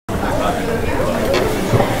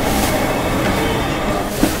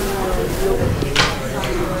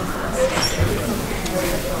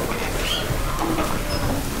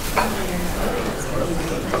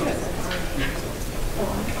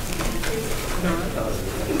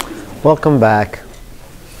Welcome back.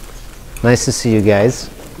 Nice to see you guys.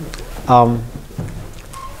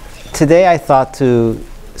 Today I thought to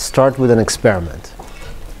start with an experiment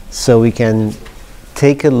so we can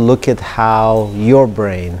take a look at how your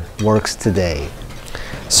brain works today.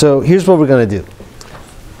 So here's what we're going to do.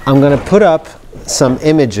 I'm going to put up some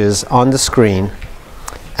images on the screen,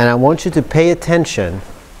 and I want you to pay attention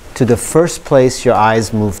to the first place your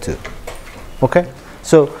eyes move to. Okay?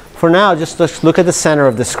 So for now, just look at the center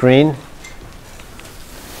of the screen.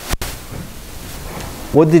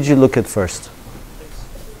 What did you look at first?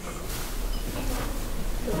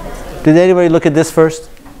 Did anybody look at this first?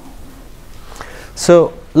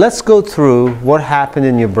 So let's go through what happened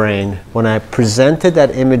in your brain when I presented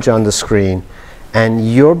that image on the screen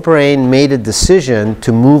and your brain made a decision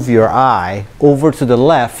to move your eye over to the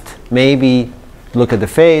left. Maybe look at the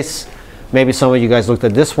face. Maybe some of you guys looked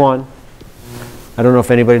at this one. I don't know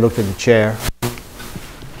if anybody looked at the chair.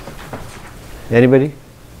 Anybody?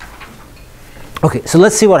 Okay, so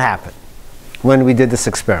let's see what happened when we did this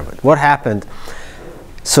experiment. What happened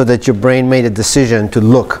so that your brain made a decision to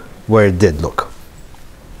look where it did look?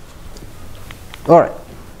 All right.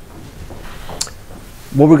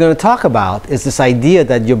 What we're going to talk about is this idea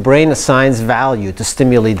that your brain assigns value to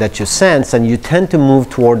stimuli that you sense, and you tend to move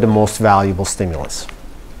toward the most valuable stimulus.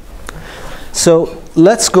 So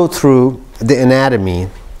let's go through the anatomy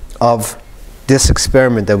of this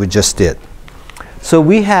experiment that we just did. So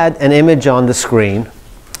we had an image on the screen,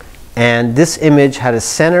 and this image had a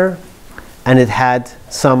center, and it had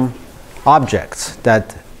some objects,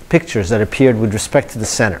 pictures that appeared with respect to the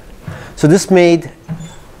center. So this made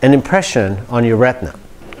an impression on your retina.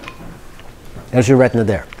 There's your retina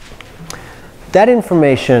there. That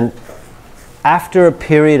information, after a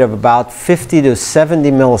period of about 50 to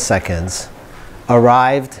 70 milliseconds,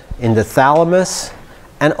 arrived in the thalamus,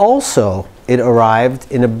 and also it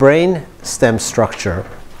arrived in a brain stem structure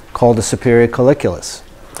called the superior colliculus.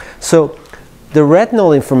 So the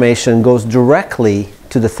retinal information goes directly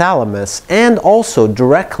to the thalamus and also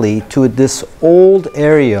directly to this old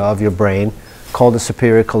area of your brain called the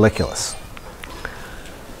superior colliculus.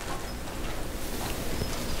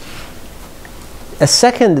 A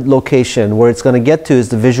second location where it's going to get to is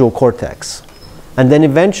the visual cortex, and then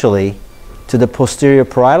eventually to the posterior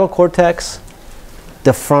parietal cortex,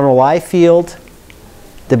 the frontal eye field,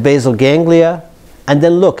 the basal ganglia, and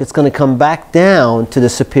then look, it's going to come back down to the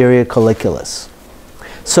superior colliculus.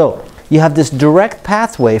 So you have this direct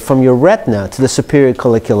pathway from your retina to the superior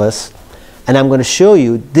colliculus, and I'm going to show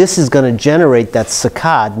you this is going to generate that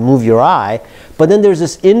saccade, move your eye, but then there's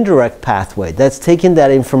this indirect pathway that's taking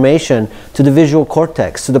that information to the visual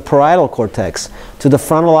cortex, to the parietal cortex, to the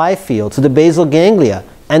frontal eye field, to the basal ganglia,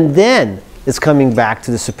 and then it's coming back to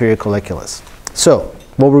the superior colliculus. So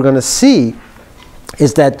what we're going to see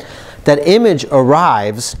is that that image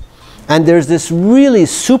arrives, and there's this really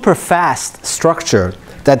super fast structure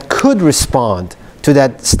that could respond to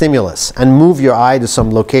that stimulus and move your eye to some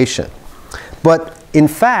location. But in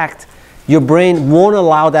fact, your brain won't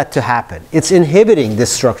allow that to happen. It's inhibiting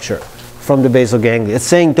this structure from the basal ganglia. It's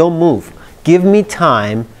saying, don't move. Give me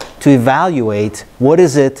time to evaluate what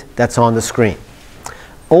is it that's on the screen.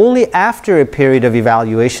 Only after a period of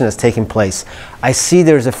evaluation has taken place, I see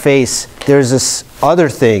there's a face, there's this other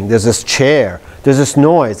thing, there's this chair, there's this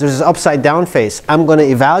noise, there's this upside down face. I'm going to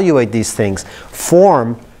evaluate these things,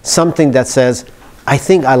 form something that says, I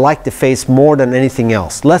think I like the face more than anything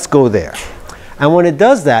else. Let's go there. And when it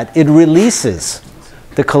does that, it releases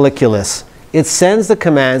the colliculus. It sends the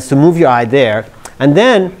commands to move your eye there. And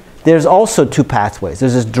then there's also two pathways.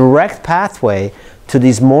 There's this direct pathway to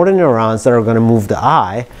these motor neurons that are going to move the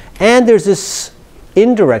eye. And there's this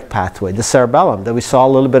indirect pathway, the cerebellum, that we saw a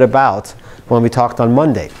little bit about when we talked on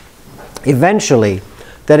Monday. Eventually,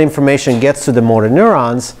 that information gets to the motor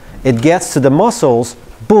neurons. It gets to the muscles.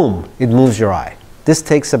 Boom, it moves your eye. This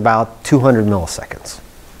takes about 200 milliseconds.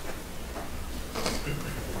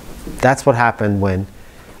 That's what happened when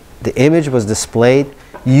the image was displayed.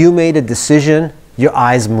 You made a decision. Your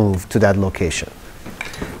eyes moved to that location.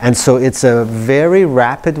 And so it's a very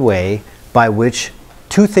rapid way by which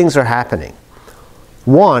two things are happening.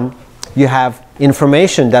 One, you have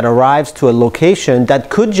information that arrives to a location that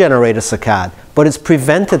could generate a saccade, but it's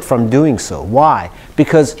prevented from doing so. Why?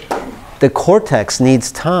 Because the cortex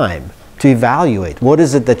needs time to evaluate what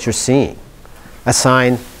is it that you're seeing,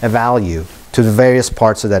 assign a value, to the various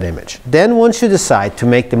parts of that image. Then once you decide to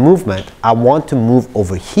make the movement, I want to move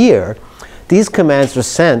over here, these commands are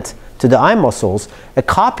sent to the eye muscles. A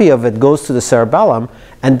copy of it goes to the cerebellum,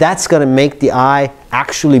 and that's going to make the eye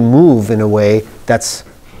actually move in a way that's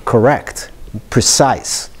correct,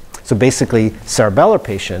 precise. So basically, cerebellar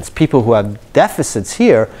patients, people who have deficits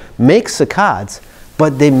here, make saccades,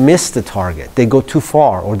 but they miss the target. They go too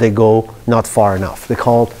far, or they go not far enough. They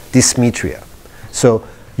call it dysmetria. So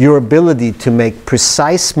your ability to make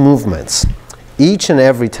precise movements each and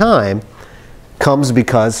every time comes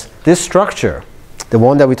because this structure, the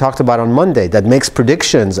one that we talked about on Monday, that makes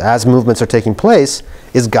predictions as movements are taking place,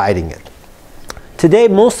 is guiding it. Today,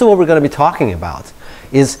 most of what we're going to be talking about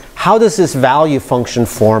is how does this value function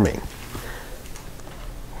forming?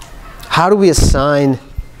 How do we assign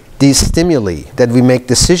these stimuli that we make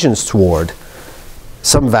decisions toward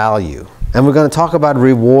some value? And we're going to talk about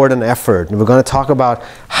reward and effort, and we're going to talk about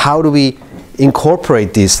how do we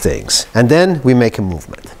incorporate these things, and then we make a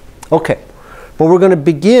movement. Okay, but we're going to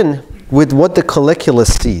begin with what the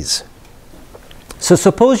colliculus sees. So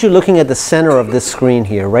suppose you're looking at the center of this screen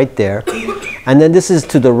here, right there, and then this is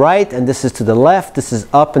to the right, and this is to the left, this is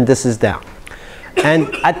up, and this is down.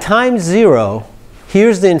 And at time 0,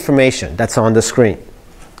 here's the information that's on the screen.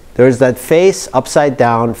 There's that face upside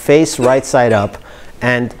down, face right side up,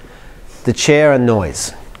 and the chair and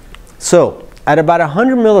noise. So at about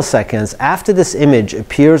 100 milliseconds after this image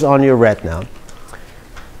appears on your retina,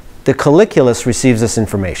 the colliculus receives this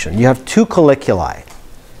information. You have two colliculi.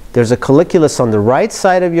 There's a colliculus on the right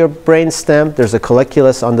side of your brainstem. There's a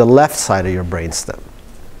colliculus on the left side of your brainstem.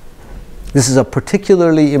 This is a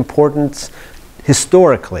particularly important,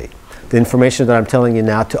 historically, the information that I'm telling you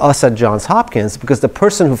now, to us at Johns Hopkins, because the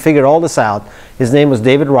person who figured all this out, his name was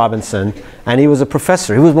David Robinson, and he was a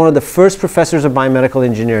professor. He was one of the first professors of biomedical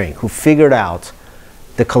engineering who figured out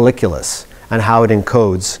the colliculus and how it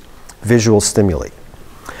encodes visual stimuli.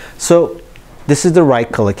 So this is the right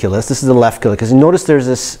colliculus, this is the left colliculus. You notice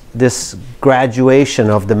there's this graduation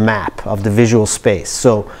of the map of the visual space.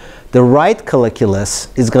 So the right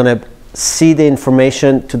colliculus is going to see the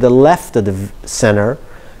information to the left of the center,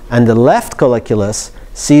 and the left colliculus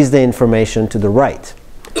sees the information to the right.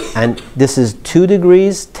 And this is 2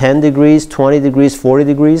 degrees, 10 degrees, 20 degrees, 40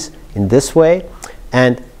 degrees in this way.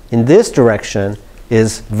 And in this direction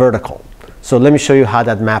is vertical. So let me show you how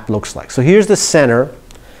that map looks like. So here's the center.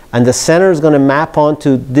 And the center is going to map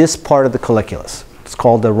onto this part of the colliculus. It's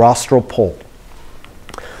called the rostral pole.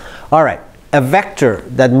 All right, a vector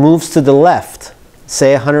that moves to the left,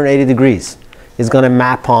 say 180 degrees, is going to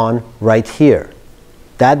map on right here.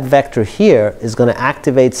 That vector here is going to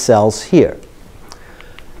activate cells here.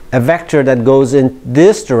 A vector that goes in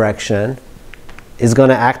this direction is going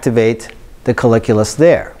to activate the colliculus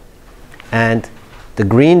there. And the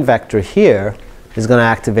green vector here is going to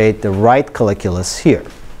activate the right colliculus here.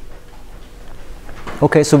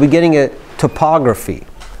 Okay, so we're getting a topography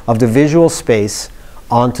of the visual space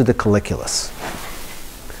onto the colliculus.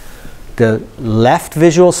 The left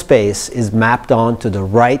visual space is mapped onto the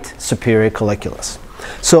right superior colliculus.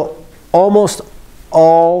 So almost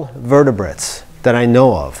all vertebrates that I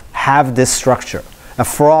know of have this structure. A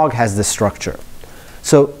frog has this structure.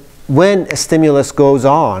 So when a stimulus goes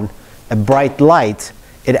on, a bright light,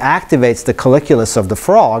 it activates the colliculus of the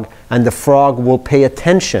frog, and the frog will pay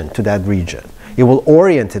attention to that region. It will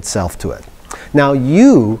orient itself to it. Now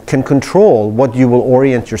you can control what you will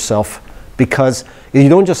orient yourself, because you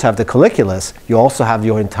don't just have the colliculus, you also have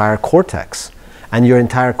your entire cortex. And your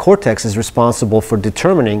entire cortex is responsible for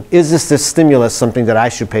determining, is this stimulus something that I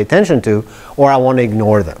should pay attention to, or I want to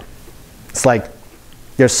ignore them? It's like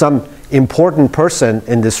there's some important person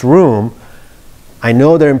in this room, I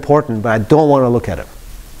know they're important, but I don't want to look at them.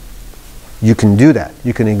 You can do that.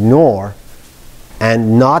 You can ignore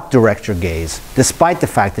and not direct your gaze, despite the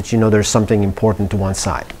fact that you know there's something important to one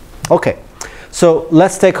side. Okay, so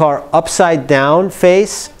let's take our upside down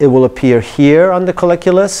face. It will appear here on the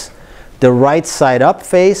colliculus. The right side up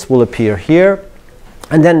face will appear here.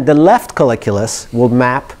 And then the left colliculus will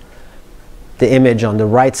map the image on the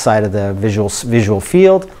right side of the visual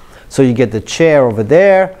field. So you get the chair over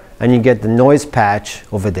there, and you get the noise patch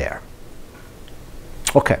over there.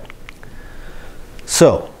 Okay,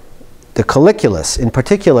 so the colliculus, in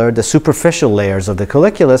particular the superficial layers of the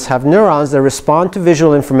colliculus, have neurons that respond to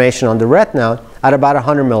visual information on the retina at about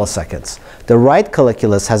 100 milliseconds. The right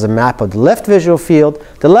colliculus has a map of the left visual field.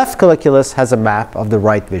 The left colliculus has a map of the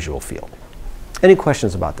right visual field. Any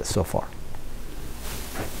questions about this so far?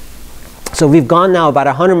 So we've gone now about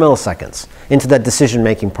 100 milliseconds into that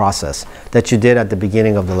decision-making process that you did at the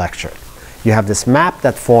beginning of the lecture. You have this map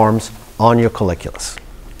that forms on your colliculus.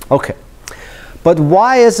 Okay. But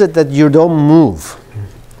why is it that you don't move?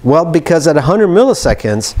 Well, because at 100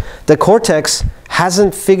 milliseconds, the cortex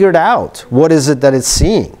hasn't figured out what is it that it's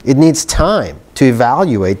seeing. It needs time to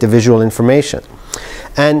evaluate the visual information.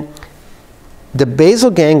 And the basal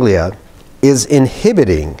ganglia is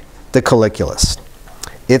inhibiting the colliculus.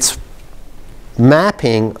 It's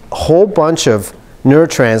mapping a whole bunch of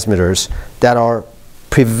neurotransmitters that are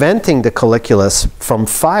preventing the colliculus from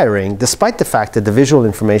firing despite the fact that the visual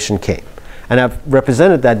information came. And I've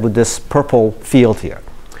represented that with this purple field here.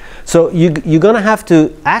 So you're going to have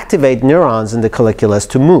to activate neurons in the colliculus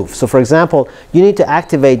to move. So for example, you need to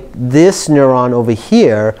activate this neuron over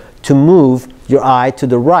here to move your eye to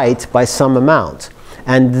the right by some amount.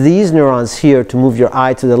 And these neurons here to move your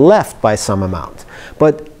eye to the left by some amount.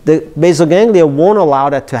 But the basal ganglia won't allow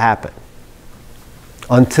that to happen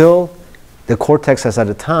until the cortex has had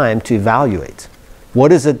a time to evaluate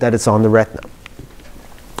what is it that it's on the retina.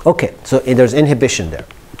 Okay, so there's inhibition there.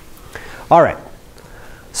 All right,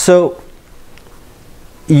 so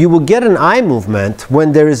you will get an eye movement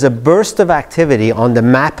when there is a burst of activity on the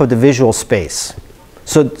map of the visual space.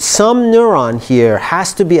 So some neuron here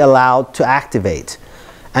has to be allowed to activate.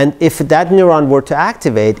 And if that neuron were to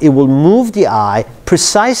activate, it will move the eye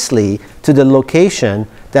precisely to the location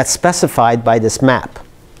that's specified by this map.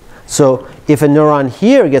 So if a neuron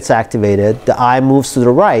here gets activated, the eye moves to the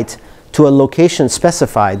right to a location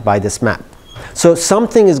specified by this map. So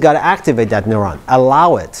something has got to activate that neuron,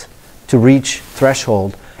 allow it to reach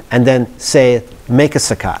threshold, and then say, make a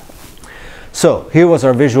saccade. So here was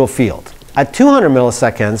our visual field. At 200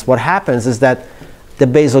 milliseconds, what happens is that the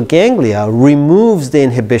basal ganglia removes the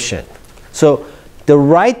inhibition. So the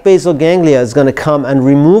right basal ganglia is going to come and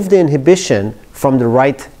remove the inhibition from the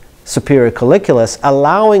right superior colliculus,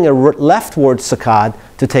 allowing a leftward saccade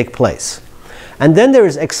to take place. And then there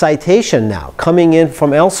is excitation now coming in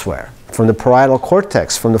from elsewhere, from the parietal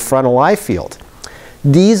cortex, from the frontal eye field.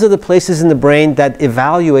 These are the places in the brain that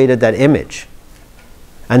evaluated that image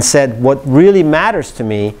and said, what really matters to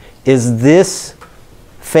me is this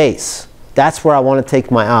face. That's where I want to take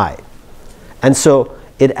my eye. And so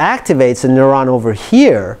it activates a neuron over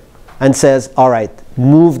here and says, all right,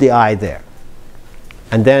 move the eye there.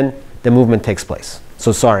 And then the movement takes place.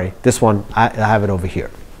 So sorry, this one, I have it over here.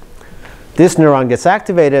 This neuron gets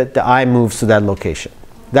activated, the eye moves to that location.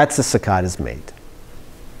 That's the saccade is made.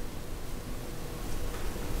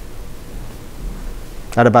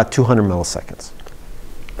 At about 200 milliseconds.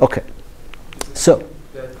 Okay. So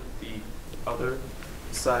that the other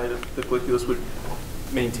side of the colliculus would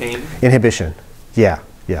maintain? Inhibition. Yeah,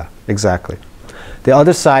 exactly. The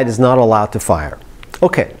other side is not allowed to fire.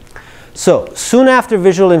 Okay. So soon after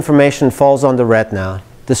visual information falls on the retina,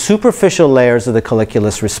 the superficial layers of the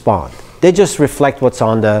colliculus respond. They just reflect what's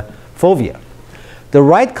on the fovea. The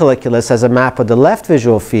right colliculus has a map of the left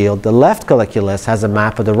visual field. The left colliculus has a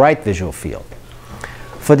map of the right visual field.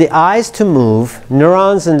 For the eyes to move,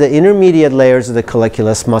 neurons in the intermediate layers of the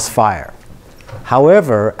colliculus must fire.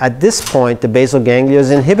 However, at this point, the basal ganglia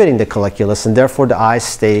is inhibiting the colliculus, and therefore the eyes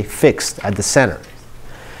stay fixed at the center.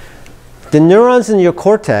 The neurons in your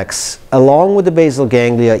cortex, along with the basal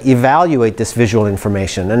ganglia, evaluate this visual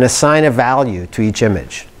information and assign a value to each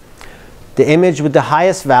image. The image with the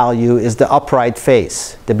highest value is the upright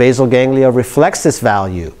face. The basal ganglia reflects this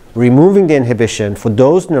value, removing the inhibition for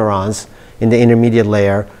those neurons in the intermediate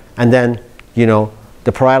layer, and then,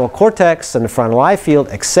 the parietal cortex and the frontal eye field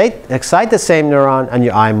excite the same neuron, and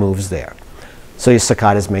your eye moves there. So your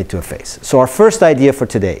saccade is made to a face. So our first idea for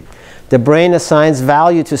today. The brain assigns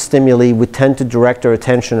value to stimuli. We tend to direct our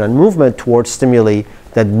attention and movement towards stimuli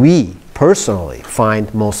that we personally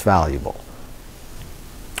find most valuable.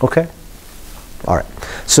 Okay? All right.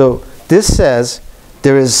 So this says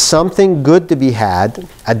there is something good to be had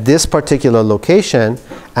at this particular location,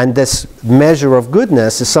 and this measure of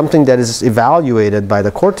goodness is something that is evaluated by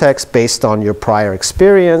the cortex based on your prior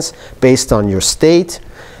experience, based on your state,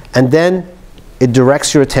 and then it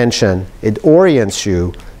directs your attention, it orients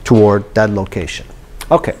you toward that location.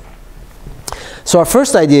 Okay. So our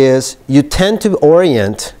first idea is you tend to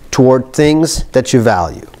orient toward things that you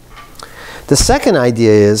value. The second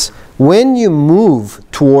idea is when you move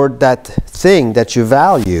toward that thing that you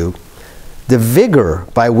value, the vigor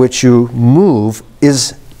by which you move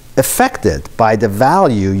is affected by the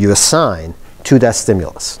value you assign to that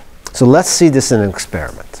stimulus. So let's see this in an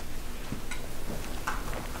experiment.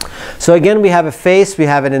 So again, we have a face, we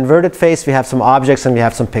have an inverted face, we have some objects, and we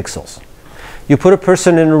have some pixels. You put a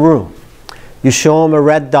person in a room. You show them a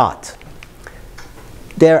red dot.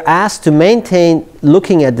 They're asked to maintain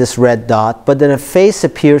looking at this red dot, but then a face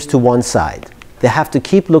appears to one side. They have to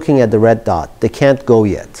keep looking at the red dot. They can't go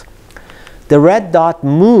yet. the red dot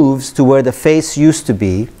moves to where the face used to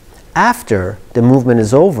be. After the movement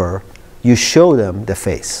is over, you show them the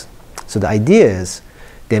face. So the idea is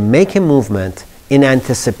they make a movement in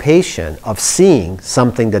anticipation of seeing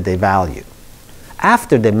something that they value.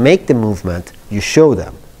 After they make the movement, you show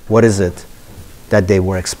them what is it that they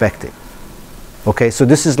were expecting. Okay, so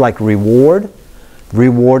this is like reward.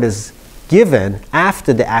 Reward is given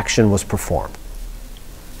after the action was performed.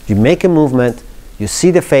 You make a movement, you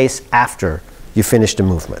see the face after you finish the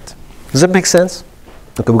movement. Does that make sense?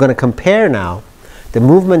 Okay, we're going to compare now the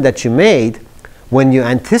movement that you made when you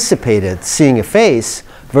anticipated seeing a face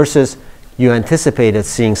versus you anticipated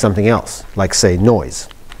seeing something else, like say noise.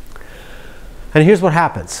 And here's what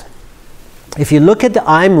happens. If you look at the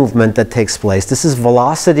eye movement that takes place, this is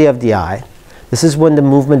velocity of the eye. This is when the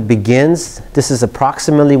movement begins. This is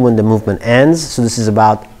approximately when the movement ends. So this is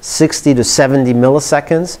about 60 to 70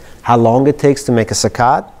 milliseconds, how long it takes to make a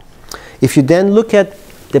saccade. If you then look at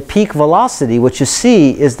the peak velocity, what you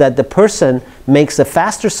see is that the person makes a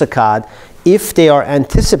faster saccade if they are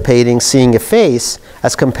anticipating seeing a face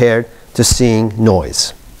as compared to seeing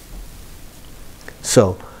noise.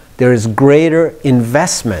 So there is greater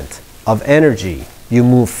investment of energy. You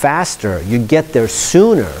move faster, you get there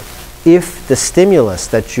sooner if the stimulus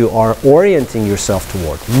that you are orienting yourself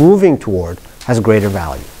toward, moving toward, has greater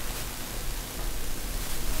value.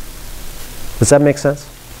 Does that make sense?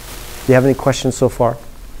 Do you have any questions so far?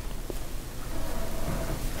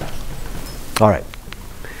 All right.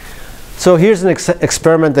 So here's an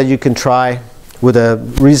experiment that you can try with a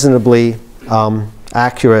reasonably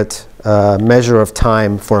accurate measure of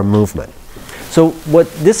time for a movement. So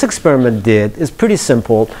what this experiment did is pretty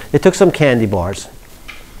simple. It took some candy bars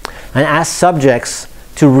and asked subjects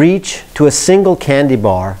to reach to a single candy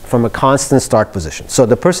bar from a constant start position. So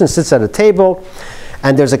the person sits at a table,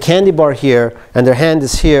 and there's a candy bar here, and their hand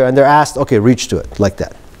is here, and they're asked, okay, reach to it, like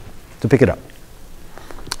that, to pick it up.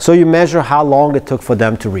 So you measure how long it took for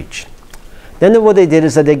them to reach. Then what they did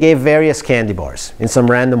is that they gave various candy bars in some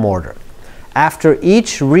random order. After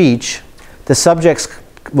each reach, the subjects,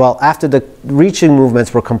 well, after the reaching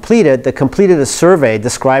movements were completed, they completed a survey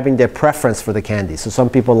describing their preference for the candy. So some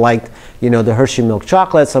people liked, the Hershey milk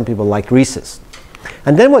chocolate, some people liked Reese's.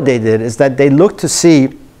 And then what they did is that they looked to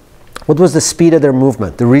see what was the speed of their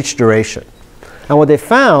movement, the reach duration. And what they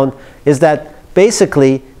found is that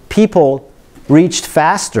basically people reached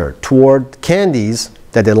faster toward candies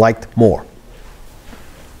that they liked more.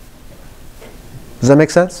 Does that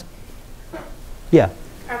make sense? Yeah.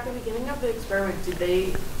 At the beginning of the experiment,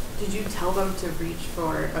 did you tell them to reach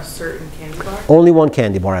for a certain candy bar? Only one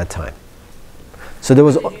candy bar at a time. So there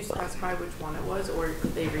was. Did you specify which one it was, or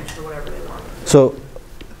could they reach for whatever they wanted? So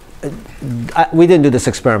we didn't do this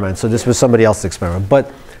experiment, so this was somebody else's experiment.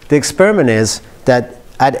 But the experiment is that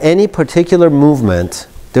at any particular movement,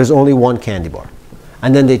 there's only one candy bar.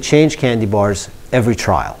 And then they change candy bars every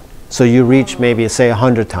trial. So you reach maybe, say,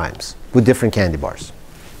 100 times with different candy bars.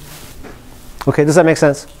 Okay, does that make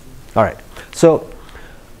sense? All right. So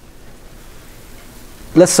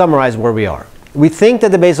let's summarize where we are. We think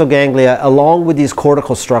that the basal ganglia, along with these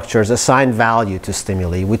cortical structures, assign value to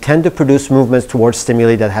stimuli. We tend to produce movements towards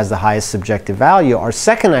stimuli that has the highest subjective value. Our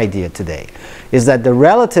second idea today is that the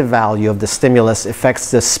relative value of the stimulus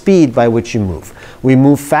affects the speed by which you move. We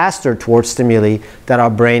move faster towards stimuli that our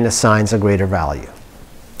brain assigns a greater value.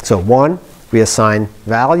 So one, we assign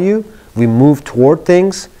value. We move toward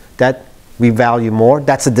things that we value more.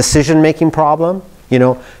 That's a decision-making problem.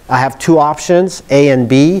 I have two options, A and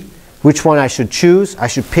B. Which one I should choose? I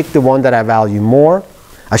should pick the one that I value more.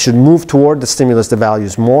 I should move toward the stimulus that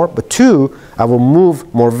values more. But two, I will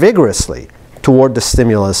move more vigorously toward the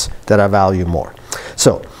stimulus that I value more.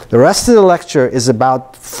 So the rest of the lecture is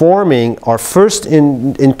about forming our first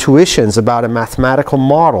intuitions about a mathematical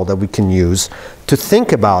model that we can use to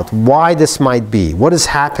think about why this might be, what is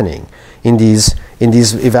happening in these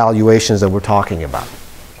evaluations that we're talking about.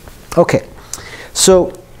 Okay,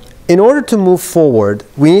 so in order to move forward,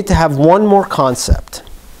 we need to have one more concept.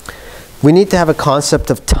 We need to have a concept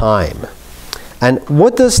of time. And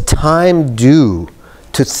what does time do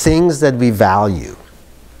to things that we value?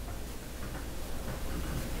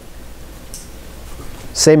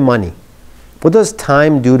 Say money. What does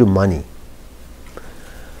time do to money?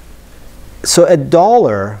 So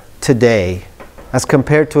 $1 today as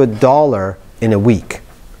compared to $1 in a week,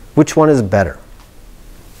 which one is better?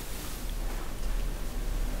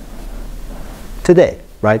 Today,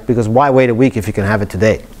 right? Because why wait a week if you can have it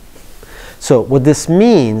today? So what this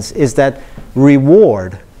means is that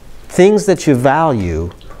reward, things that you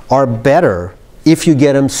value, are better if you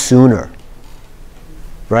get them sooner,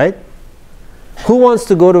 right? Who wants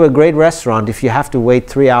to go to a great restaurant if you have to wait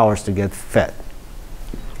 3 hours to get fed?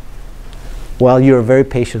 Well, you're a very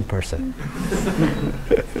patient person.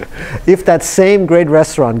 If that same great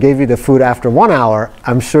restaurant gave you the food after 1 hour,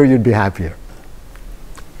 I'm sure you'd be happier.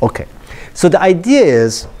 Okay, so the idea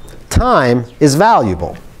is time is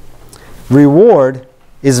valuable. Reward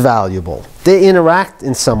is valuable. They interact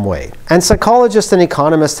in some way. And psychologists and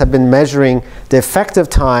economists have been measuring the effective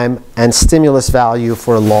time and stimulus value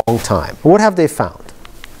for a long time. What have they found?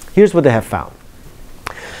 Here's what they have found.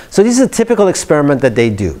 So this is a typical experiment that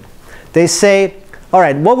they do. They say, all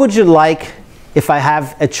right, what would you like if I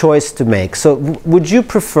have a choice to make? So would you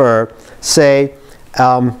prefer, say,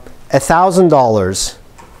 $1,000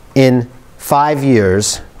 in 5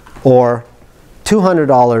 years or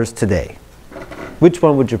 $200 today? Which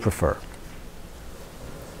one would you prefer?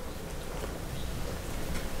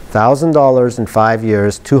 $1,000 in 5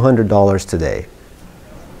 years, $200 today.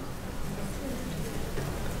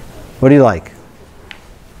 What do you like?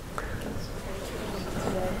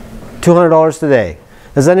 $200 today.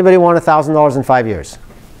 Does anybody want $1,000 in 5 years?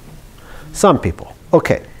 Some people.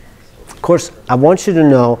 Okay. Of course, I want you to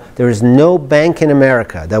know there is no bank in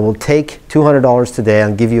America that will take $200 today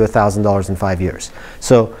and give you $1,000 in 5 years.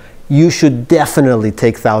 So you should definitely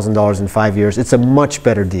take $1,000 in 5 years. It's a much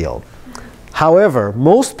better deal. However,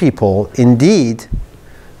 most people indeed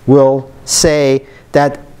will say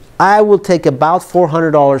that I will take about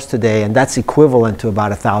 $400 today, and that's equivalent to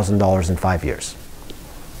about $1,000 in 5 years.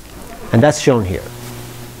 And that's shown here.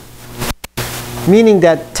 Meaning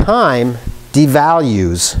that time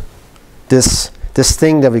devalues this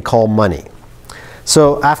thing that we call money.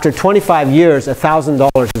 So after 25 years,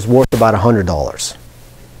 $1,000 is worth about $100.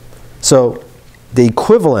 So the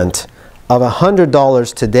equivalent of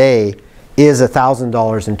 $100 today is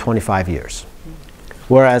 $1,000 in 25 years.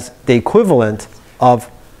 Whereas the equivalent of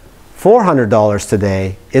 $400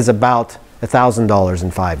 today is about $1,000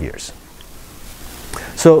 in 5 years.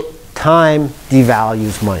 So time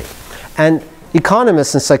devalues money. And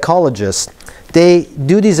economists and psychologists, they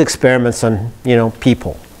do these experiments on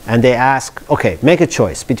people. And they ask, okay, make a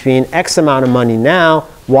choice between X amount of money now,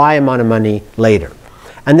 Y amount of money later.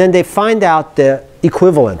 And then they find out the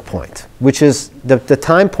equivalent point, which is the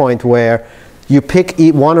time point where you pick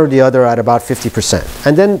one or the other at about 50%.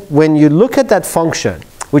 And then when you look at that function,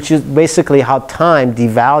 which is basically how time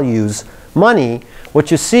devalues money,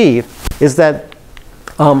 what you see is that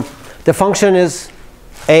the function is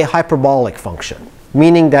a hyperbolic function,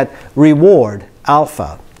 meaning that reward,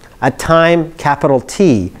 alpha, at time capital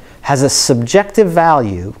T, has a subjective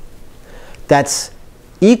value that's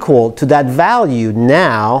equal to that value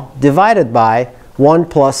now divided by 1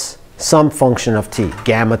 plus some function of t,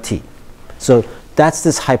 gamma t. So that's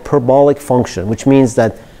this hyperbolic function, which means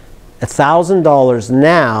that $1,000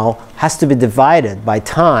 now has to be divided by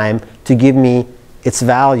time to give me its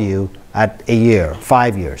value at a year,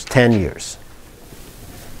 5 years, 10 years.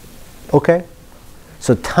 Okay?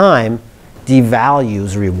 So time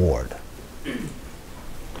devalues reward.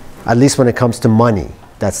 At least when it comes to money,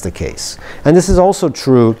 that's the case. And this is also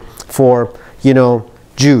true for,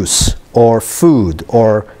 juice or food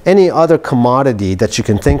or any other commodity that you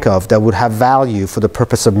can think of that would have value for the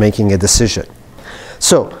purpose of making a decision.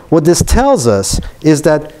 So what this tells us is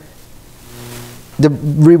that the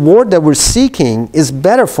reward that we're seeking is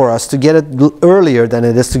better for us to get it earlier than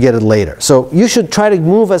it is to get it later. So you should try to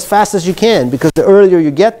move as fast as you can, because the earlier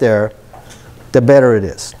you get there, the better it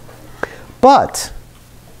is. But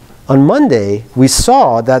on Monday, we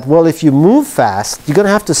saw that, well, if you move fast, you're going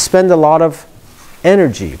to have to spend a lot of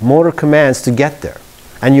energy, motor commands to get there.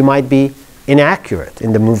 And you might be inaccurate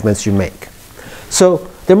in the movements you make. So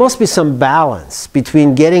there must be some balance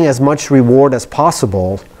between getting as much reward as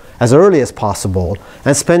possible, as early as possible,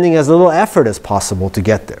 and spending as little effort as possible to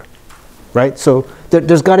get there. Right? So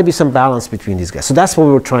there's got to be some balance between these guys. So that's what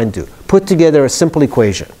we were trying to do. Put together a simple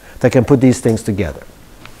equation that can put these things together.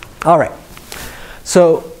 All right.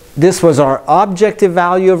 So this was our objective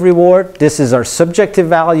value of reward. This is our subjective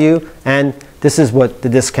value. And this is what the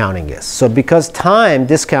discounting is. So because time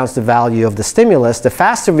discounts the value of the stimulus, the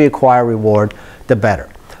faster we acquire reward, the better.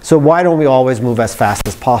 So why don't we always move as fast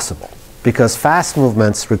as possible? Because fast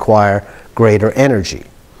movements require greater energy.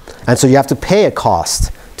 And so you have to pay a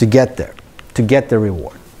cost to get there, to get the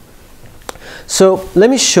reward. So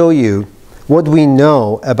let me show you what we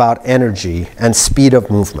know about energy and speed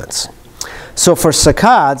of movements. So for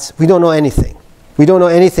saccades, we don't know anything. We don't know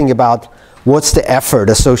anything about what's the effort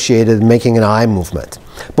associated with making an eye movement.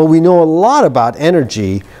 But we know a lot about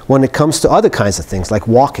energy when it comes to other kinds of things, like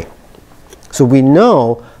walking. So we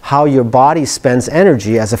know how your body spends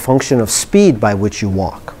energy as a function of speed by which you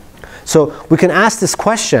walk. So we can ask this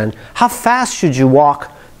question, how fast should you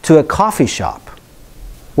walk to a coffee shop?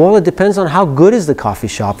 Well, it depends on how good is the coffee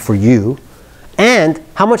shop for you and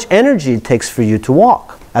how much energy it takes for you to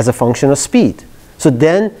walk as a function of speed. So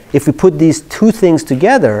then, if we put these two things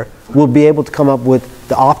together, we'll be able to come up with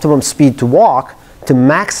the optimum speed to walk to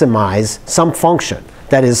maximize some function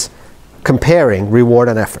that is comparing reward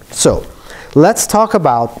and effort. So let's talk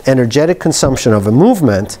about energetic consumption of a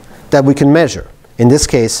movement that we can measure, in this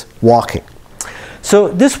case, walking. So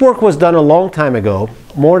this work was done a long time ago,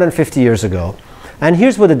 more than 50 years ago, and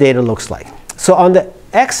here's what the data looks like. So on the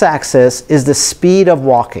x-axis is the speed of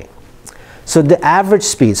walking. So the average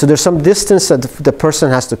speed, so there's some distance that the person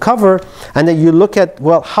has to cover, and then you look at,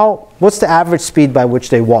 well, what's the average speed by which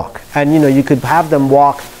they walk? And you could have them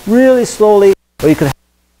walk really slowly, or you could have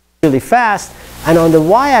them really fast. And on the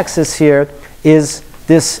y-axis here is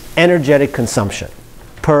this energetic consumption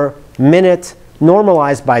per minute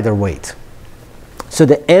normalized by their weight. So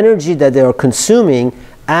the energy that they are consuming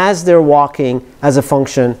as they're walking as a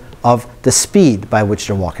function of the speed by which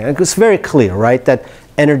they're walking. And it's very clear, right, that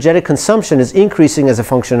energetic consumption is increasing as a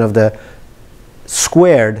function of the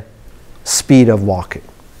squared speed of walking.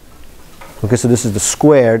 Okay, so this is the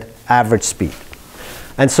squared average speed.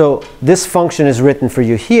 And so this function is written for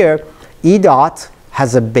you here. E dot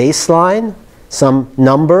has a baseline, some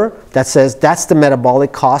number that says that's the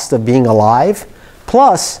metabolic cost of being alive,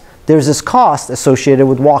 plus there's this cost associated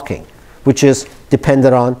with walking, which is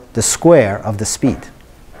dependent on the square of the speed.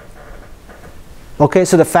 Okay,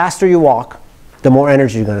 so the faster you walk, the more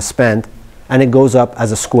energy you're going to spend, and it goes up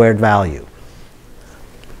as a squared value.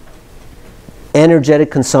 Energetic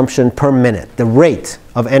consumption per minute, the rate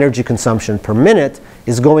of energy consumption per minute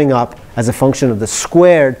is going up as a function of the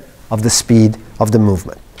squared of the speed of the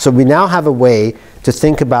movement. So we now have a way to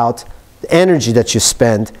think about the energy that you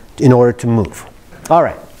spend in order to move. All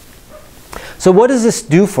right. So what does this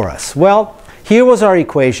do for us? Well, here was our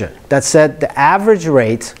equation that said the average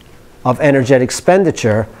rate of energetic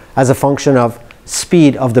expenditure as a function of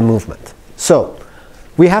speed of the movement. So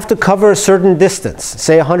we have to cover a certain distance,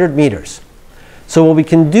 say 100 meters. So what we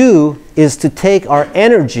can do is to take our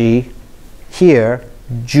energy here,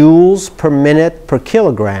 joules per minute per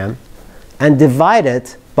kilogram, and divide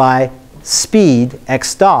it by speed,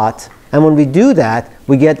 x dot. And when we do that,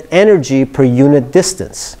 we get energy per unit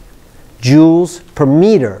distance, joules per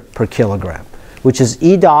meter per kilogram, which is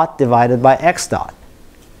E dot divided by x dot.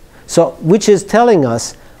 So which is telling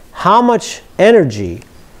us how much energy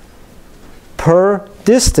per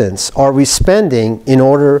distance are we spending in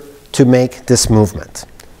order to make this movement.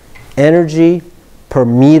 Energy per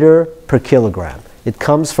meter per kilogram. It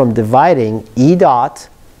comes from dividing E dot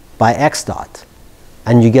by x dot.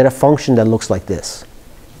 And you get a function that looks like this.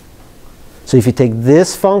 So if you take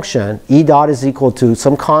this function, E dot is equal to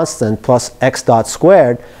some constant plus x dot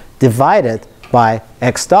squared, divided by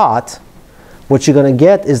x dot, what you're going to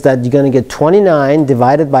get is that you're going to get 29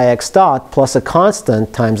 divided by x dot plus a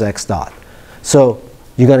constant times x dot. So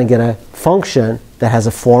you're going to get a function that has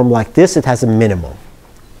a form like this. It has a minimum.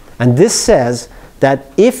 And this says that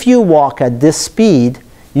if you walk at this speed,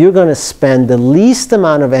 you're going to spend the least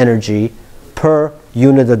amount of energy per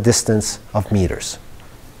unit of distance of meters.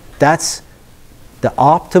 That's the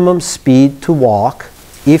optimum speed to walk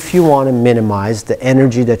if you want to minimize the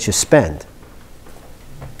energy that you spend.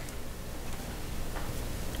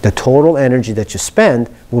 The total energy that you spend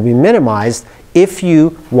will be minimized if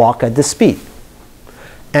you walk at this speed.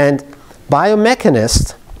 And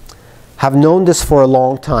biomechanists have known this for a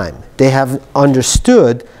long time. They have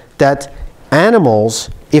understood that animals,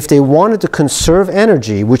 if they wanted to conserve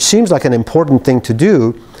energy, which seems like an important thing to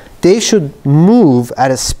do, they should move at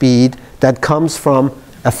a speed that comes from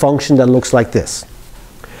a function that looks like this.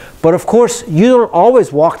 But of course, you don't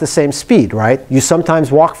always walk the same speed, right? You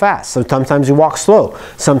sometimes walk fast, sometimes you walk slow,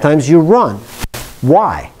 sometimes you run.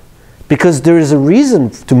 Why? Because there is a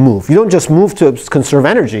reason to move. You don't just move to conserve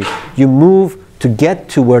energy, you move to get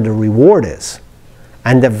to where the reward is.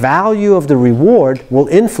 And the value of the reward will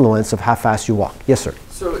influence of how fast you walk. Yes, sir?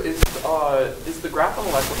 So is the graph on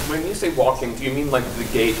the left, when you say walking, do you mean like the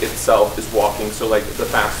gait itself is walking, so like the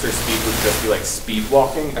faster speed would just be like speed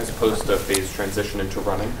walking as opposed to phase transition into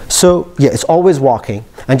running? So yeah, it's always walking.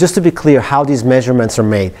 And just to be clear how these measurements are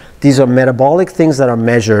made, these are metabolic things that are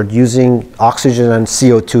measured using oxygen and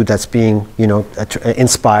CO2 that's being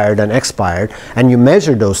inspired and expired, and you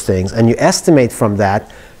measure those things and you estimate from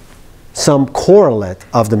that some correlate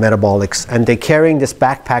of the metabolics, and they're carrying this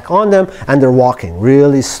backpack on them and they're walking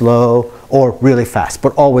really slow or really fast,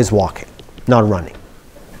 but always walking, not running.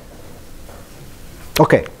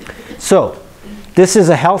 Okay, so This is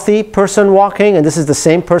a healthy person walking, and this is the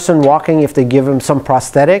same person walking if they give them some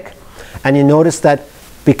prosthetic. And you notice that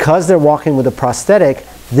because they're walking with a prosthetic,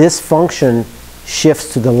 this function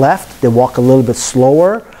shifts to the left. They walk a little bit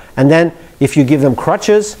slower. And then if you give them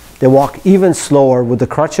crutches, they walk even slower with the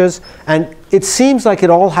crutches. And it seems like it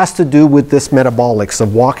all has to do with this metabolics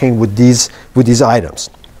of walking with these items.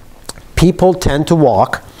 People tend to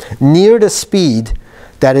walk near the speed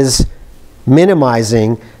that is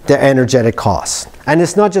minimizing their energetic costs. And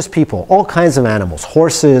it's not just people, all kinds of animals,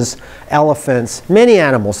 horses, elephants, many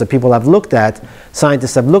animals that people have looked at,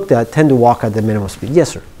 scientists have looked at, tend to walk at the minimum speed.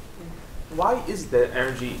 Yes, sir? Why is the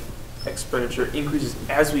energy expenditure increases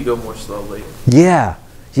as we go more slowly? Yeah.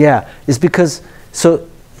 It's because, so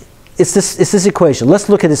it's this equation. Let's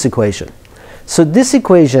look at this equation. So this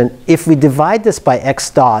equation, if we divide this by x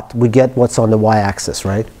dot, we get what's on the y-axis,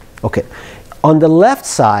 right? Okay. On the left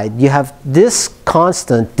side, you have this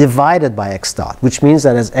constant divided by x dot, which means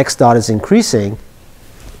that as x dot is increasing,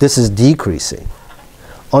 this is decreasing.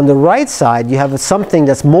 On the right side, you have something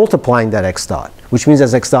that's multiplying that x dot, which means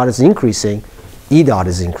as x dot is increasing, e dot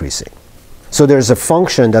is increasing. So there's a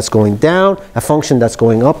function that's going down, a function that's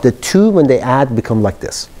going up. The two, when they add, become like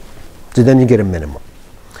this. So then you get a minimum.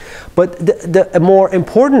 But the more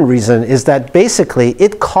important reason is that basically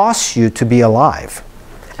it costs you to be alive.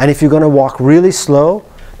 And if you're going to walk really slow,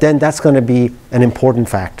 then that's going to be an important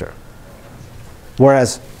factor.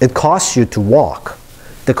 Whereas it costs you to walk.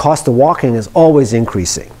 The cost of walking is always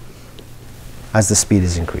increasing as the speed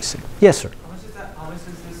is increasing. Yes, sir? How much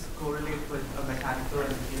does this correlate with a mechanical and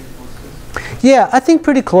mechanical forces? Yeah, I think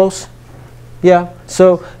pretty close. Yeah.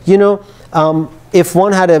 So, you know, if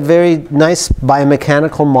one had a very nice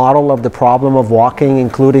biomechanical model of the problem of walking,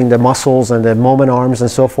 including the muscles and the moment arms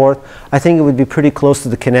and so forth, I think it would be pretty close to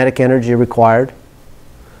the kinetic energy required.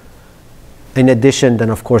 In addition, then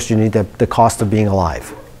of course you need the cost of being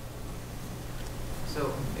alive.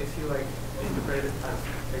 So if you like interpret it as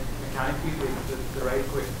like mechanically,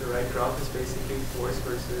 the right graph is basically force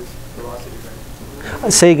versus velocity,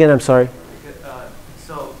 right? Say again, I'm sorry.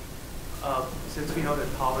 Since we know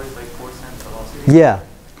that power is like force times velocity. Yeah.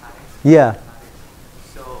 Yeah.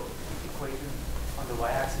 So the equation on the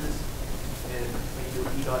y-axis is when you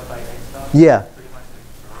do e dot by x dot. Yeah. Pretty much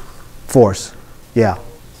like Force. Yeah. So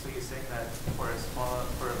you're saying that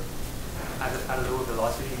at a lower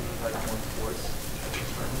velocity you need like more force,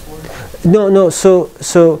 external force? No.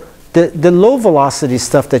 So the low velocity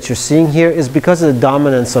stuff that you're seeing here is because of the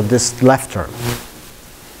dominance of this left term.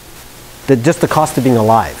 Just the cost of being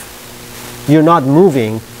alive. You're not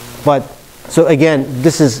moving, but so again,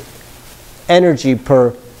 this is energy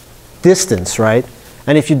per distance, right?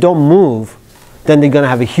 And if you don't move, then they're going to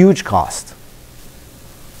have a huge cost.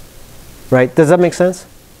 Right? Does that make sense?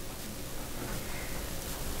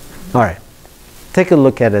 All right. Take a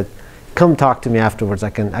look at it. Come talk to me afterwards. I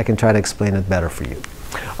can try to explain it better for you.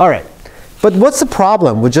 All right. But what's the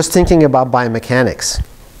problem with just thinking about biomechanics?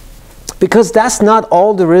 Because that's not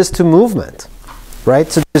all there is to movement. Right?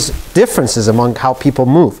 So there's differences among how people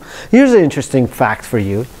move. Here's an interesting fact for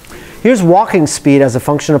you. Here's walking speed as a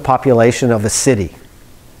function of population of a city.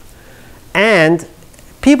 And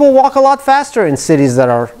people walk a lot faster in cities that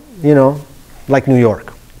are, you know, like New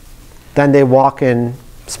York, than they walk in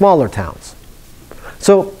smaller towns.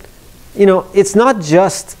 So, you know, it's not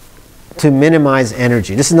just to minimize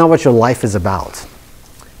energy. This is not what your life is about.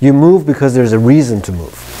 You move because there's a reason to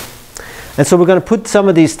move. And so we're going to put some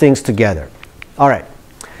of these things together. All right,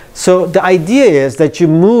 so the idea is that you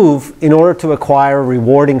move in order to acquire a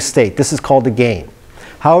rewarding state. This is called the gain.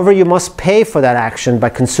 However, you must pay for that action by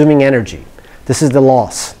consuming energy. This is the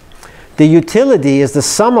loss. The utility is the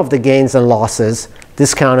sum of the gains and losses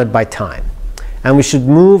discounted by time. And we should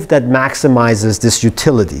move that maximizes this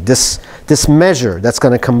utility, this measure that's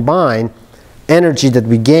going to combine energy that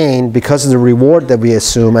we gain because of the reward that we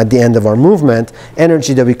assume at the end of our movement,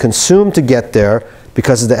 energy that we consume to get there,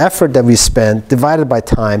 because of the effort that we spend divided by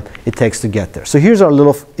time it takes to get there. So here's our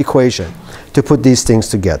little equation to put these things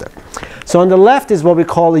together. So on the left is what we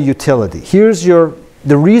call a utility. Here's the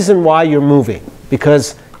reason why you're moving,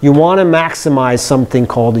 because you want to maximize something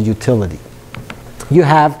called a utility. You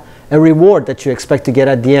have a reward that you expect to get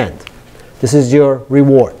at the end. This is your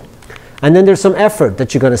reward. And then there's some effort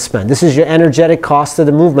that you're going to spend. This is your energetic cost of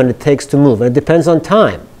the movement it takes to move. And it depends on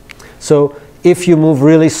time. So if you move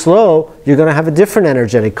really slow, you're going to have a different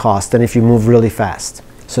energetic cost than if you move really fast.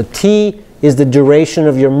 So T is the duration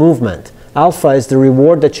of your movement. Alpha is the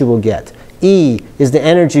reward that you will get. E is the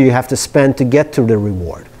energy you have to spend to get to the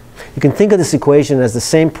reward. You can think of this equation as the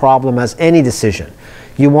same problem as any decision.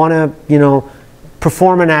 You want to,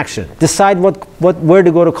 perform an action. Decide where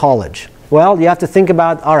to go to college. Well, you have to think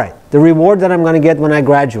about, all right, the reward that I'm going to get when I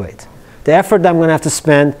graduate, the effort that I'm going to have to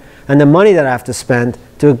spend, and the money that I have to spend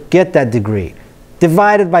to get that degree,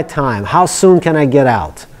 divided by time. How soon can I get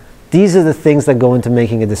out? These are the things that go into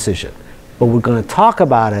making a decision. But we're going to talk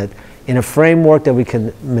about it in a framework that we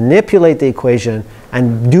can manipulate the equation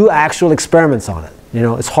and do actual experiments on it. You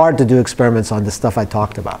know, it's hard to do experiments on the stuff I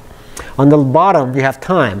talked about. On the bottom, we have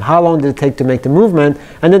time. How long did it take to make the movement?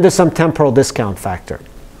 And then there's some temporal discount factor.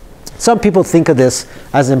 Some people think of this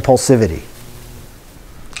as impulsivity.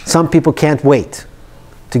 Some people can't wait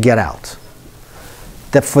to get out.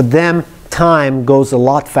 That for them, time goes a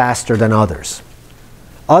lot faster than others.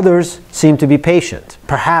 Others seem to be patient.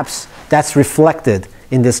 Perhaps that's reflected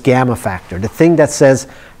in this gamma factor, the thing that says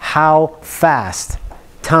how fast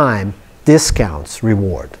time discounts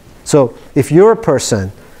reward. So if you're a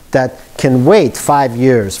person that can wait 5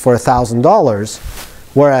 years for $1,000,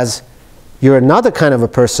 whereas you're another kind of a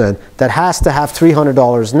person that has to have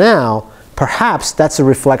 $300 now, perhaps that's a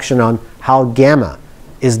reflection on how gamma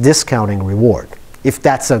is discounting reward, if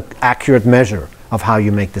that's an accurate measure of how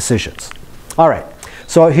you make decisions. All right,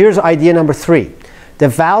 so here's idea number 3. The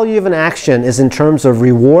value of an action is in terms of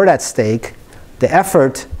reward at stake, the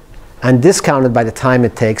effort, and discounted by the time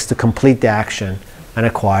it takes to complete the action and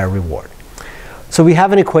acquire reward. So we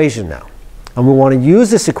have an equation now, and we want to use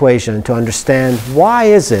this equation to understand why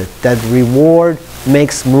is it that reward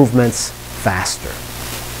makes movements faster.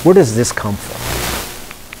 Where does this come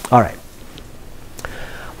from? All right.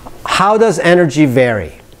 How does energy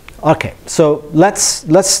vary? Okay, so let's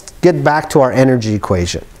get back to our energy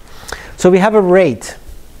equation. So we have a rate.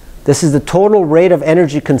 This is the total rate of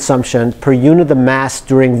energy consumption per unit of mass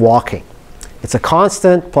during walking. It's a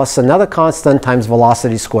constant plus another constant times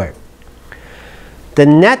velocity squared. The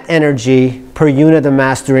net energy per unit of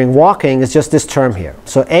mass during walking is just this term here.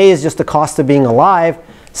 So A is just the cost of being alive.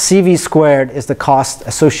 CV squared is the cost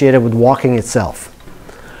associated with walking itself.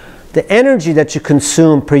 The energy that you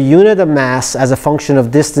consume per unit of mass as a function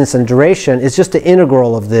of distance and duration is just the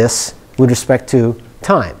integral of this with respect to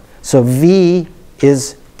time. So V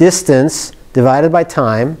is distance divided by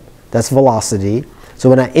time. That's velocity. So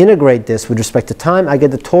when I integrate this with respect to time, I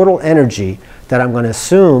get the total energy that I'm going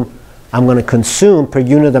to consume per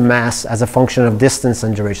unit of mass as a function of distance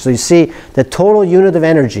and duration. So you see, the total unit of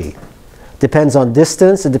energy depends on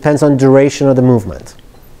distance, it depends on duration of the movement.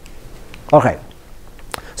 Okay,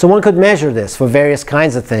 so one could measure this for various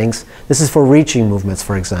kinds of things. This is for reaching movements,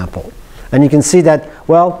 for example. And you can see that,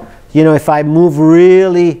 well, you know, if I move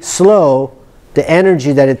really slow, the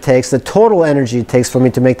energy that it takes, the total energy it takes for me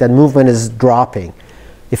to make that movement is dropping.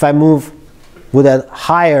 If I move with a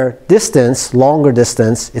higher distance, longer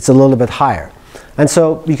distance, it's a little bit higher. And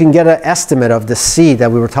so you can get an estimate of the C that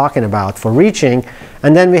we were talking about for reaching.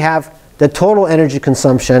 And then we have the total energy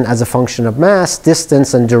consumption as a function of mass,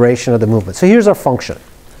 distance, and duration of the movement. So here's our function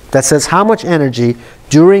that says how much energy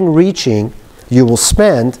during reaching you will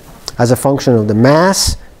spend as a function of the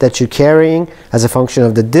mass that you're carrying, as a function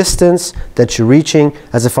of the distance that you're reaching,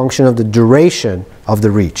 as a function of the duration of the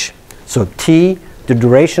reach. So T, the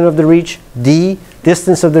duration of the reach, D,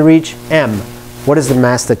 distance of the reach, M, what is the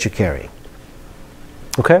mass that you're carrying?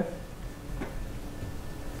 Okay?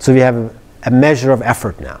 So we have a measure of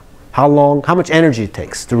effort now. How much energy it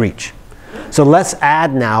takes to reach. So let's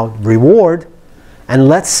add now reward, and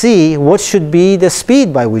let's see what should be the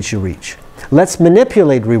speed by which you reach. Let's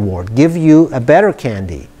manipulate reward, give you a better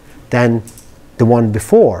candy than the one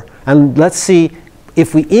before. And let's see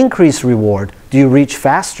if we increase reward, do you reach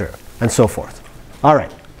faster, and so forth. All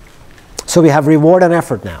right. So we have reward and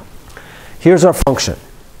effort now. Here's our function.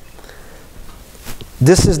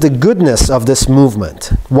 This is the goodness of this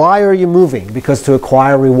movement. Why are you moving? Because to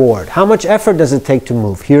acquire reward. How much effort does it take to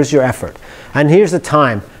move? Here's your effort. And here's the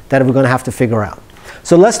time that we're going to have to figure out.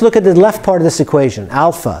 So let's look at the left part of this equation.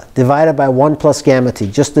 Alpha divided by 1 plus gamma t,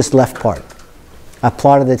 just this left part. I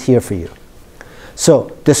plotted it here for you.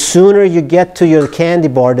 So the sooner you get to your candy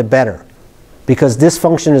bar, the better. Because this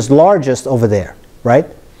function is largest over there, right?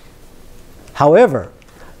 However,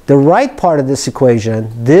 the right part of this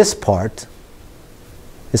equation, this part,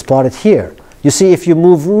 is plotted here. You see, if you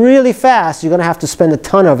move really fast, you're going to have to spend a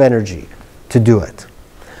ton of energy to do it.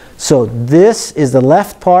 So this is the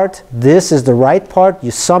left part, this is the right part.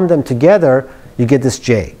 You sum them together, you get this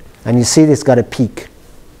J. And you see it's got a peak.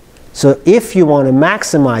 So if you want to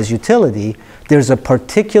maximize utility, there's a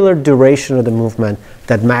particular duration of the movement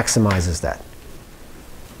that maximizes that.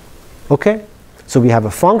 Okay? So we have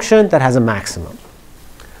a function that has a maximum.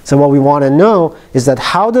 So what we want to know is that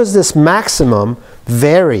how does this maximum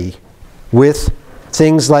vary with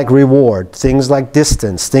things like reward, things like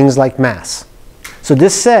distance, things like mass. So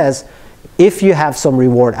this says if you have some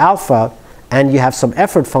reward alpha and you have some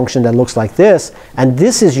effort function that looks like this, and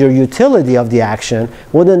this is your utility of the action,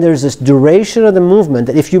 well then there's this duration of the movement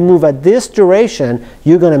that if you move at this duration,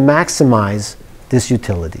 you're going to maximize this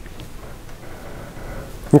utility.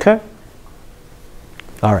 Okay?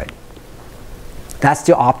 All right. That's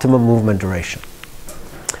the optimum movement duration.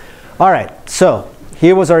 All right, so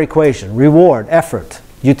here was our equation. Reward, effort,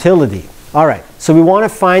 utility. All right, so we want to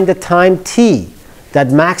find the time t that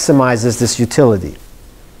maximizes this utility,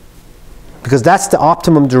 because that's the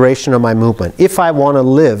optimum duration of my movement. If I want to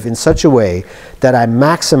live in such a way that I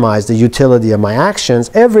maximize the utility of my actions,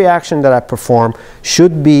 every action that I perform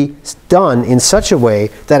should be done in such a way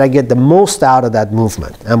that I get the most out of that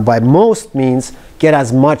movement. And by most means get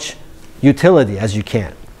as much utility as you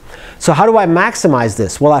can. So how do I maximize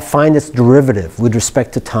this? Well, I find its derivative with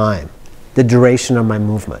respect to time, the duration of my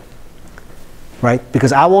movement, right?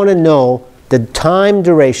 Because I want to know the time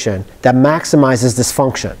duration that maximizes this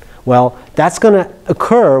function. Well, that's going to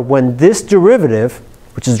occur when this derivative,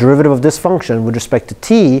 which is derivative of this function with respect to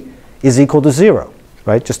t, is equal to 0,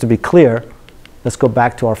 right? Just to be clear, let's go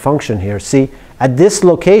back to our function here. See, at this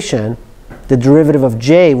location, the derivative of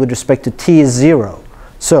j with respect to t is 0.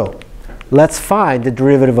 So let's find the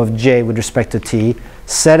derivative of j with respect to t,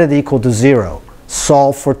 set it equal to 0,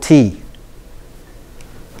 solve for t.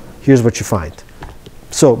 Here's what you find.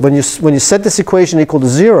 So when you set this equation equal to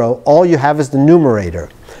 0, all you have is the numerator.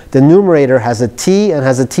 The numerator has a t and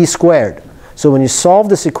has a t squared. So when you solve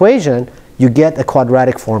this equation, you get a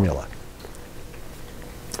quadratic formula.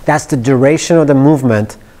 That's the duration of the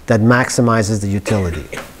movement that maximizes the utility.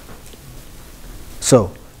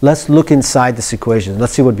 So let's look inside this equation.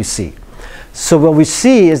 Let's see what we see. So what we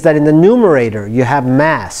see is that in the numerator, you have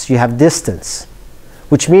mass, you have distance,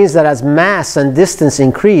 which means that as mass and distance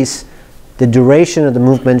increase, the duration of the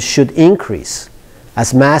movement should increase.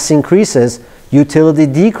 As mass increases, utility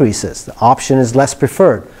decreases. The option is less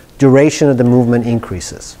preferred. Duration of the movement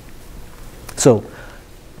increases. So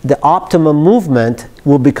the optimum movement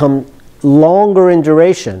will become longer in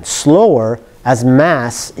duration, slower, as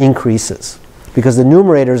mass increases, because the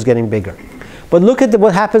numerator is getting bigger. But look at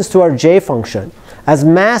what happens to our j function. As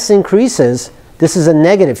mass increases, this is a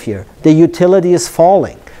negative here. The utility is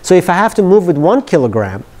falling. So if I have to move with 1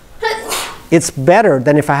 kilogram, it's better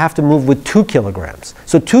than if I have to move with 2 kilograms.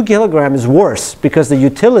 So 2 kilograms is worse because the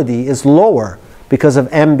utility is lower because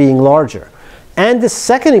of m being larger. And the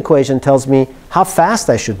second equation tells me how fast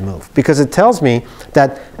I should move, because it tells me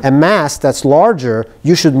that a mass that's larger,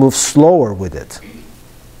 you should move slower with it.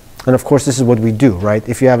 And of course, this is what we do, right?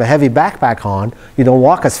 If you have a heavy backpack on, you don't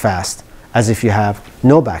walk as fast as if you have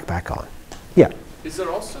no backpack on. Yeah? Is it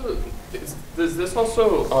also, does this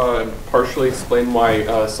also partially explain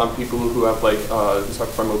why some people who have like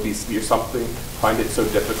suffer from obesity or something find it so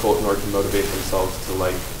difficult in order to motivate themselves to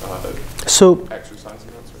like exercise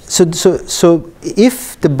and that sort of stuff? So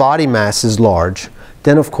if the body mass is large,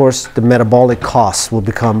 then of course the metabolic costs will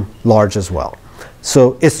become large as well.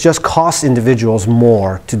 So it's just costs individuals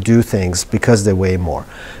more to do things because they weigh more.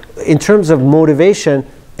 In terms of motivation,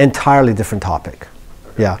 entirely different topic.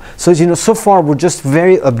 Yeah. So you know, so far we're just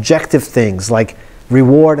very objective things like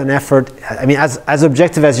reward and effort. I mean, as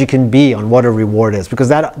objective as you can be on what a reward is, because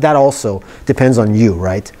that also depends on you,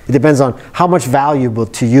 right? It depends on how much valuable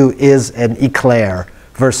to you is an eclair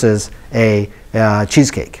versus a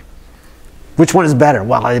cheesecake. Which one is better?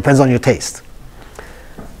 Well, it depends on your taste.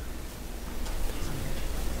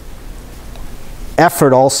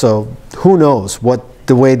 Effort also, who knows what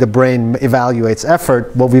the way the brain evaluates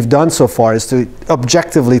effort. What we've done so far is to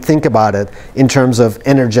objectively think about it in terms of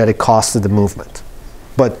energetic cost of the movement.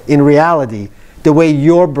 But in reality, the way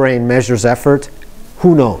your brain measures effort,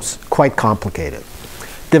 who knows? Quite complicated.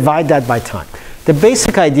 Divide that by time. The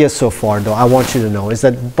basic idea so far, though, I want you to know, is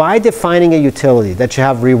that by defining a utility, that you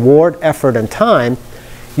have reward, effort, and time,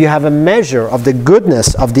 you have a measure of the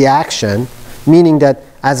goodness of the action, meaning that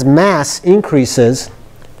as mass increases,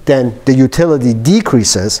 then the utility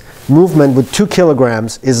decreases. Movement with 2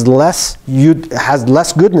 kilograms is has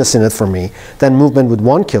less goodness in it for me than movement with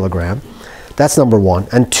 1 kilogram. That's number one.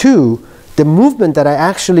 And two, the movement that I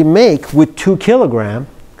actually make with 2 kilogram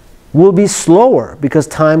will be slower because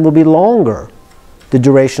time will be longer, the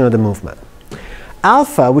duration of the movement.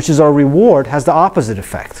 Alpha, which is our reward, has the opposite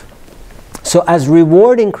effect. So as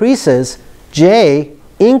reward increases, J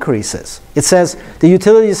increases. It says the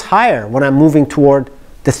utility is higher when I'm moving toward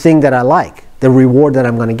the thing that I like, the reward that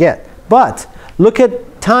I'm going to get. But look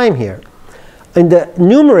at time here. In the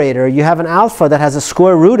numerator, you have an alpha that has a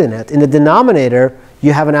square root in it. In the denominator,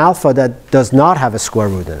 you have an alpha that does not have a square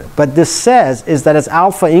root in it. But this says is that as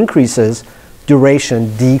alpha increases,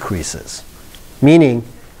 duration decreases. meaning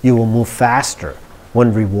you will move faster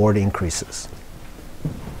when reward increases.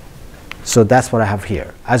 So that's what I have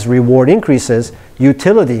here. As reward increases,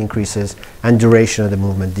 utility increases, and duration of the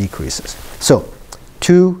movement decreases. So,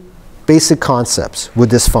 two basic concepts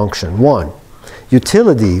with this function. One,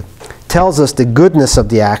 utility tells us the goodness of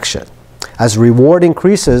the action. As reward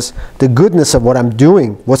increases, the goodness of what I'm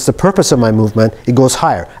doing, what's the purpose of my movement, it goes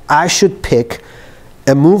higher. I should pick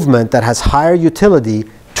a movement that has higher utility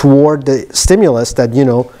toward the stimulus that,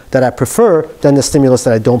 that I prefer than the stimulus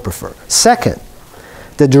that I don't prefer. Second,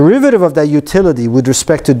 the derivative of that utility with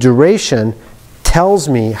respect to duration tells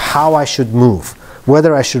me how I should move,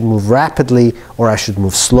 whether I should move rapidly or I should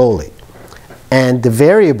move slowly. And the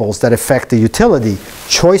variables that affect the utility,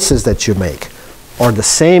 choices that you make, are the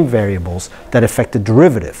same variables that affect the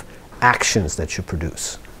derivative, actions that you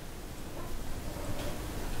produce.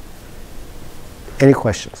 Any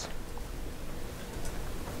questions?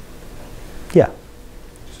 Yeah.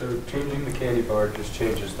 So changing the candy bar just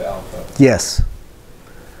changes the alpha? Yes.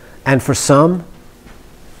 And for some,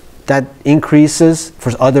 that increases.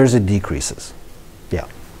 For others, it decreases. Yeah.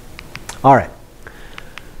 All right.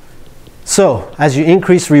 So as you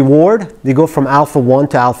increase reward, you go from alpha 1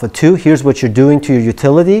 to alpha 2. Here's what you're doing to your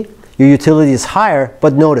utility. Your utility is higher,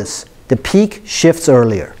 but notice, the peak shifts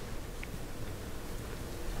earlier.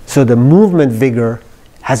 So the movement vigor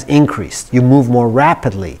has increased. You move more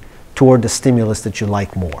rapidly toward the stimulus that you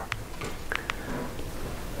like more.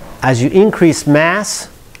 As you increase mass,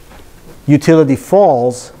 utility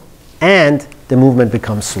falls, and the movement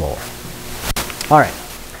becomes slower. All right.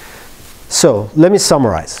 So let me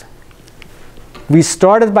summarize. We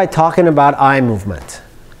started by talking about eye movement.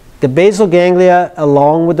 The basal ganglia,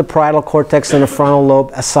 along with the parietal cortex and the frontal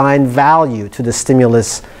lobe, assign value to the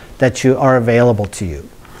stimulus that are available to you.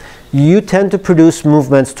 You tend to produce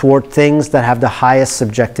movements toward things that have the highest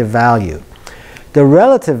subjective value. The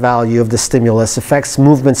relative value of the stimulus affects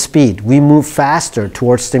movement speed. We move faster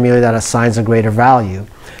towards stimuli that assigns a greater value.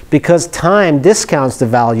 Because time discounts the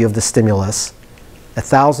value of the stimulus,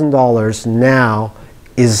 $1,000 now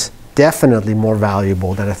is definitely more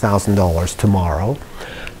valuable than $1,000 tomorrow.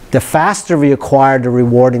 The faster we acquire the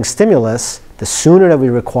rewarding stimulus, the sooner that we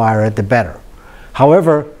require it, the better.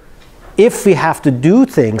 However, if we have to do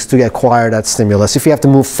things to acquire that stimulus, if we have to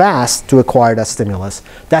move fast to acquire that stimulus,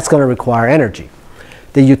 that's going to require energy.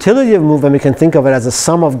 The utility of movement, we can think of it as a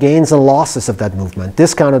sum of gains and losses of that movement,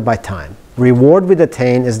 discounted by time. Reward we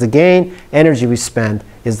attain is the gain, energy we spend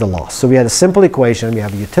is the loss. So we had a simple equation. We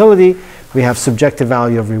have utility, we have subjective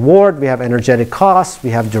value of reward, we have energetic cost, we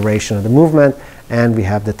have duration of the movement, and we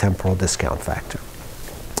have the temporal discount factor.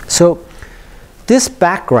 So this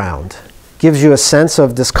background gives you a sense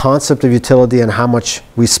of this concept of utility and how much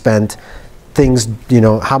we spend things,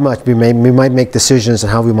 how much we might make decisions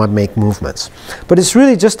and how we might make movements. But it's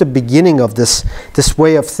really just the beginning of this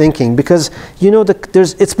way of thinking, because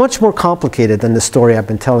it's much more complicated than the story I've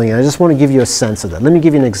been telling you. I just want to give you a sense of that. Let me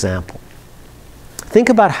give you an example. Think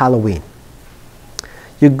about Halloween.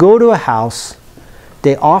 You go to a house,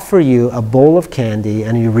 they offer you a bowl of candy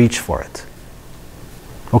and you reach for it.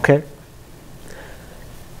 Okay?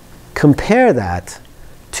 Compare that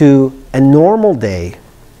to a normal day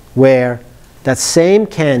where that same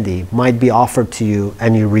candy might be offered to you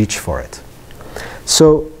and you reach for it.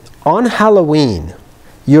 So on Halloween,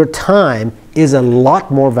 your time is a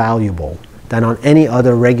lot more valuable than on any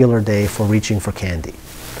other regular day for reaching for candy.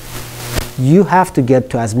 You have to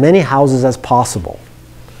get to as many houses as possible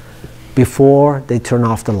before they turn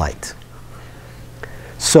off the light.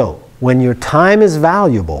 So when your time is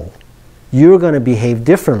valuable, you're going to behave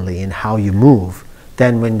differently in how you move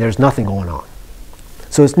than when there's nothing going on.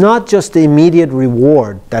 So it's not just the immediate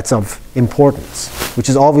reward that's of importance, which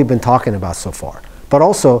is all we've been talking about so far, but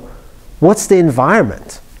also what's the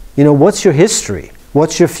environment? What's your history?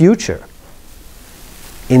 What's your future?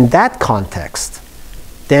 In that context,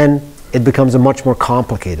 then it becomes a much more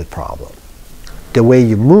complicated problem. The way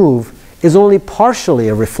you move is only partially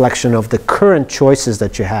a reflection of the current choices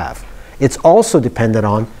that you have. It's also dependent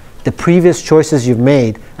on the previous choices you've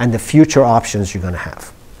made and the future options you're going to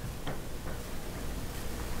have.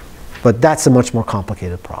 But that's a much more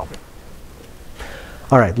complicated problem.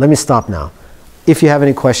 All right, let me stop now. If you have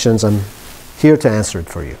any questions, I'm here to answer it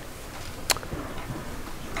for you.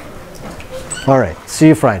 All right, see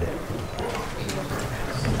you Friday.